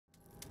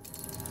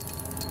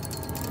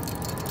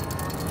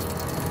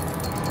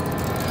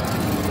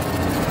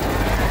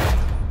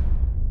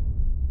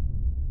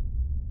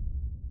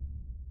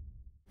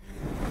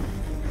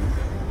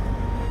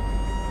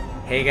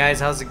Hey guys,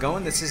 how's it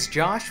going? This is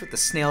Josh with the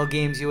Snail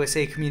Games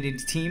USA community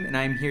team, and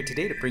I'm here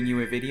today to bring you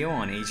a video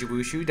on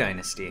Wushu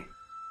Dynasty.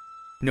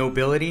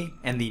 Nobility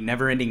and the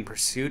never-ending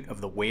pursuit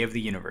of the way of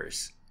the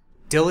universe.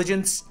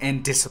 Diligence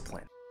and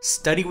discipline.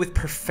 Study with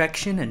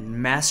perfection and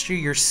master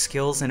your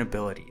skills and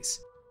abilities.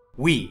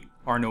 We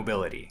are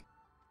nobility,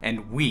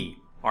 and we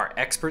are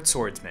expert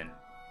swordsmen.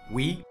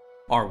 We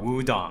are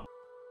Wudang.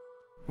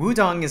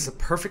 Wudang is the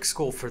perfect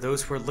school for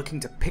those who are looking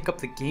to pick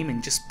up the game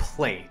and just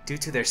play due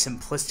to their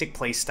simplistic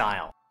play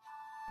style.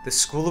 The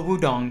School of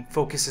Wudang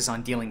focuses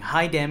on dealing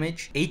high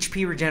damage,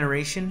 HP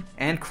regeneration,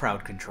 and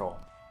crowd control.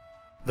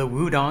 The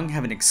Wudang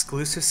have an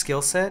exclusive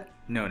skill set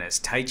known as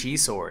Taichi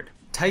Sword.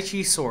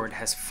 Taichi Sword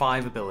has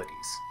 5 abilities.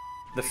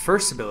 The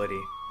first ability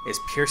is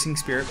Piercing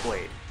Spirit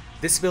Blade.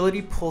 This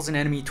ability pulls an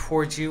enemy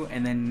towards you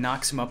and then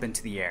knocks him up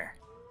into the air.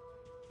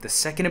 The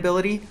second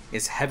ability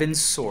is Heaven's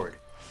Sword.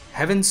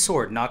 Heaven's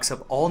Sword knocks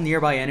up all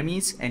nearby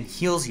enemies and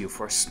heals you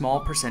for a small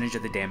percentage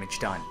of the damage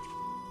done.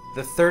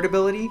 The third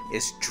ability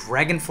is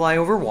Dragonfly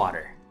Over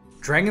Water.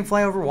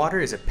 Dragonfly Over Water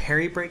is a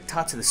parry break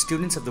taught to the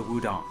students of the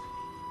Wudang.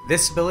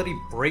 This ability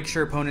breaks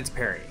your opponent's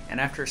parry, and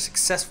after a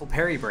successful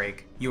parry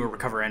break, you will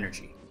recover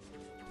energy.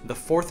 The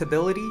fourth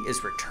ability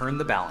is Return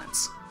the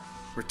Balance.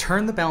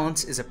 Return the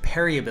Balance is a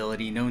parry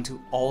ability known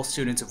to all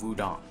students of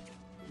Wudang.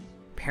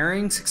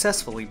 Parrying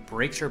successfully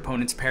breaks your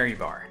opponent's parry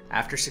bar.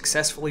 After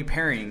successfully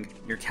parrying,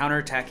 your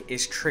counterattack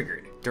is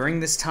triggered. During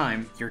this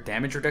time, your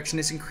damage reduction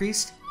is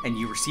increased, and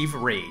you receive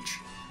Rage.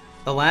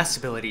 The last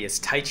ability is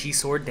Taichi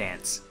Sword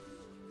Dance.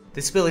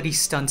 This ability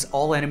stuns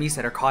all enemies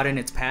that are caught in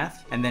its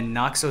path, and then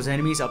knocks those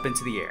enemies up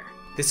into the air.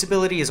 This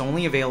ability is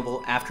only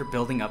available after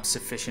building up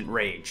sufficient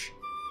Rage.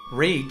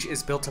 Rage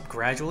is built up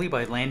gradually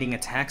by landing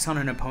attacks on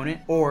an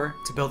opponent, or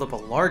to build up a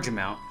large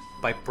amount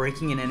by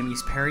breaking an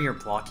enemy's parry or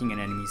blocking an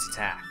enemy's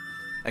attack.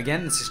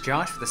 Again, this is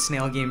Josh for the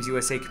Snail Games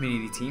USA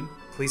community team.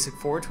 Please look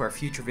forward to our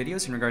future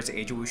videos in regards to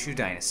Wushu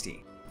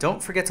Dynasty.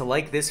 Don't forget to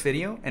like this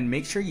video and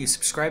make sure you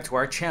subscribe to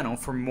our channel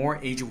for more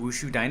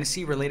Wushu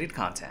Dynasty related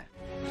content.